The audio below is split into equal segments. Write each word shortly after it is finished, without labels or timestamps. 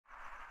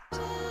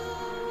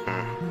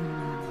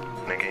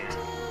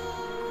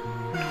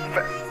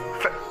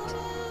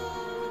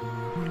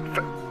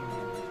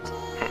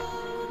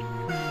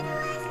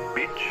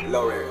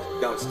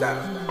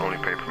Only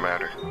paper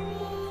matter.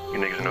 You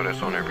niggas know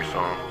that's on every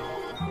song.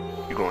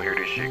 You gon' hear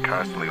this shit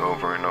constantly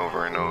over and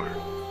over and over.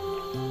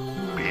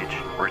 Bitch,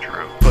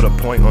 Rixhrell. Put a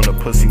point on the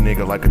pussy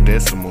nigga like a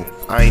decimal.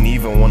 I ain't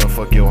even wanna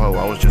fuck your hoe,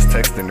 I was just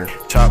texting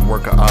her. Chop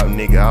work a op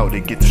nigga out,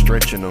 they get to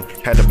stretching him.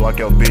 Had to block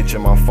your bitch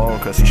in my phone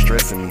cause he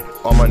stressing me.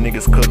 All my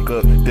niggas cook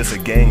up, this a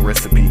gang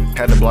recipe.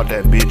 Had to block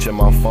that bitch in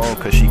my phone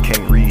cause she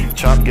can't read.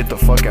 Chop get the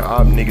fucking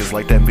op niggas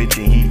like that bitch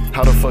in heat.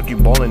 How the fuck you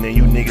ballin' and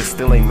you niggas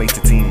still ain't make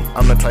the team?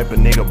 I'm the type of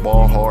nigga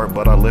ball hard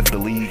but I lift the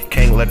lead.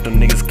 Can't let them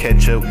niggas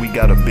catch up, we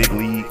got a big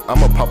lead.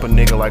 I'ma pop a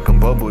nigga like a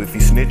bubble if he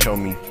snitch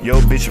on me. Yo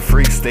bitch a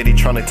freak, steady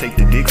tryna take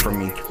the dick from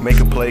me. Make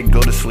a play,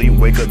 go to sleep,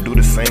 wake up, do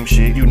the same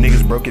shit. You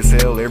niggas broke as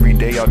hell, every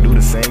day y'all do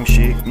the same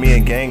shit. Me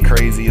and gang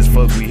crazy as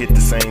fuck, we hit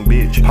the same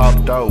bitch.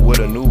 Hopped out with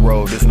a new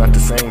road, this not the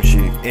same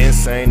shit.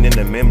 Insane in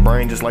the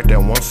membrane, just like that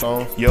one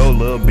song. Yo,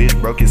 little bitch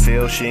broke as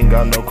hell, she ain't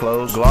got no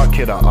clothes. Glock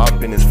hit a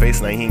op in his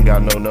face, now he ain't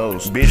got no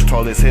nose. Bitch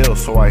tall as hell,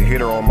 so I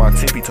hit her on my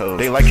tippy toes.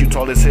 They like you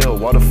tall as hell,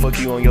 why the fuck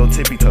you on your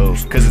tippy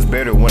toes? Cause it's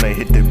better when I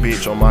hit the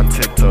bitch on my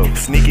tiptoe.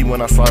 Sneaky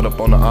when I slide up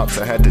on the ops,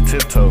 I had to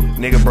tiptoe.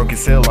 Nigga broke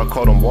his hell, I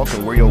caught him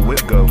walking, where your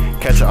whip go?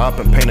 Catch a op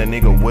and paint a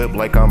nigga whip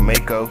like I'm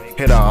Mako.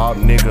 Hit a op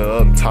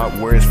nigga up top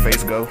where his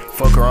face go.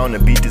 Fuck around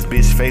and beat this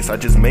bitch face, I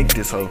just make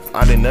this hoe.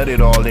 I done nutted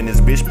all in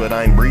this bitch, but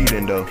I ain't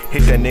breathing though.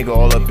 Hit that nigga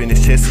all up in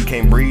his chest, he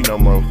can't breathe no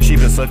more. She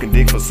been sucking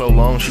dick for so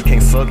long, she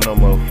can't suck no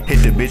more. Hit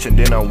the bitch and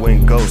then I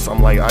went ghost,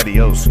 I'm like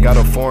adios. Got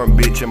a foreign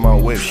bitch in my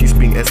whip, she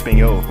speak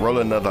Espanol. Roll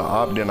another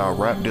op, then I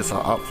rap this a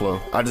Opp Flow.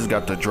 I just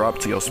got the drop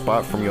to your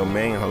spot from your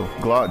main hoe.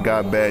 Glock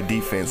got bad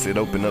defense, it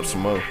open up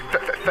some more.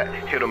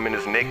 Hit him in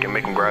his neck and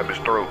make him grab his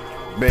throat.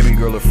 Baby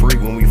girl a freak,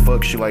 when we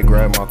fuck she like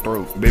grab my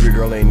throat. Baby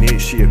girl ain't it,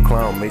 she a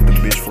clown, make the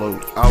bitch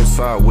float.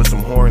 Outside with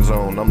some horns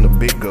on, I'm the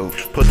big goat.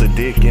 Put the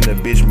dick in the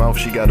bitch mouth,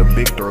 she got a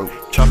big throat.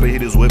 Chopper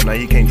hit his whip, now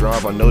he can't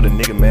drive, I know the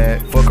nigga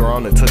mad. Fuck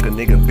around and took a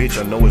nigga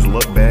bitch, I know his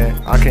look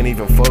bad. I can't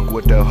even fuck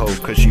with that hoe,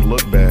 cause she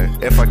look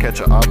bad. If I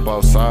catch a op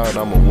outside,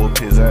 I'ma whoop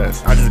his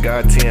ass. I just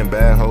got 10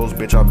 bad hoes,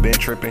 bitch, I been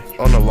tripping.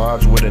 On the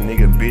lodge with a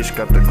nigga bitch,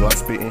 got the Glock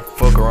spitting.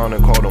 Fuck around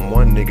and call them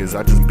one niggas,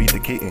 I just beat the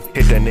kitten.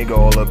 Hit that nigga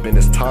all up in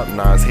his top,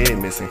 now his head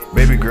missing.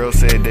 Baby girl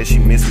said that she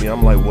miss me,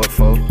 I'm like what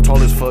for?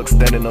 Tall as fuck,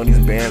 standing on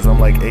these bands, I'm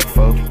like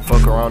 8'4".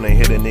 Fuck around and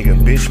hit a nigga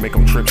bitch, make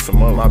him trip some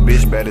more. My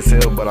bitch bad as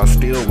hell, but I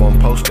still won't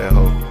post that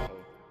hoe.